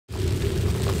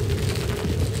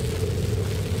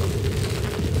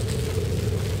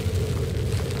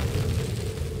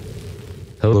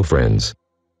Hello friends.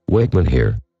 Wakeman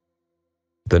here.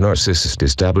 The narcissist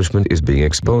establishment is being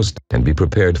exposed, and be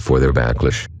prepared for their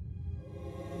backlash.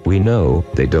 We know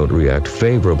they don't react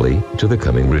favorably to the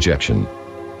coming rejection.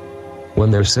 When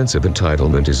their sense of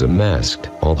entitlement is unmasked,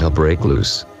 all hell breaks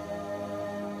loose.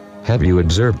 Have you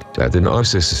observed that the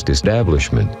narcissist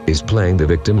establishment is playing the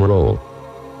victim role?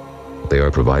 They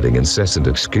are providing incessant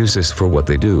excuses for what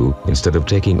they do, instead of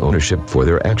taking ownership for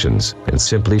their actions, and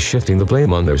simply shifting the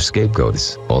blame on their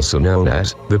scapegoats, also known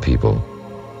as the people.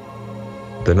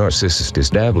 The narcissist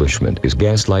establishment is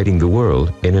gaslighting the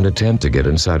world in an attempt to get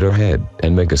inside our head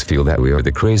and make us feel that we are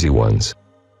the crazy ones.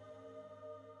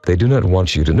 They do not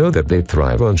want you to know that they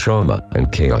thrive on trauma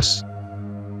and chaos.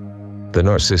 The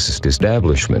narcissist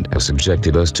establishment has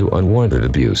subjected us to unwanted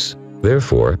abuse.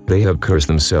 Therefore, they have cursed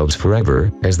themselves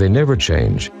forever, as they never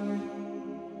change.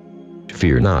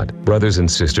 Fear not, brothers and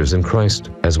sisters in Christ,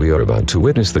 as we are about to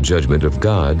witness the judgment of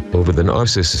God over the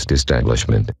narcissist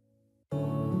establishment.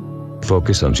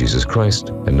 Focus on Jesus Christ,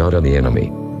 and not on the enemy.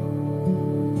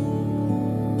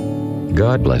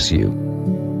 God bless you.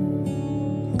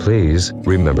 Please,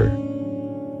 remember,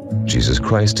 Jesus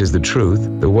Christ is the truth,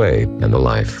 the way, and the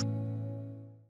life.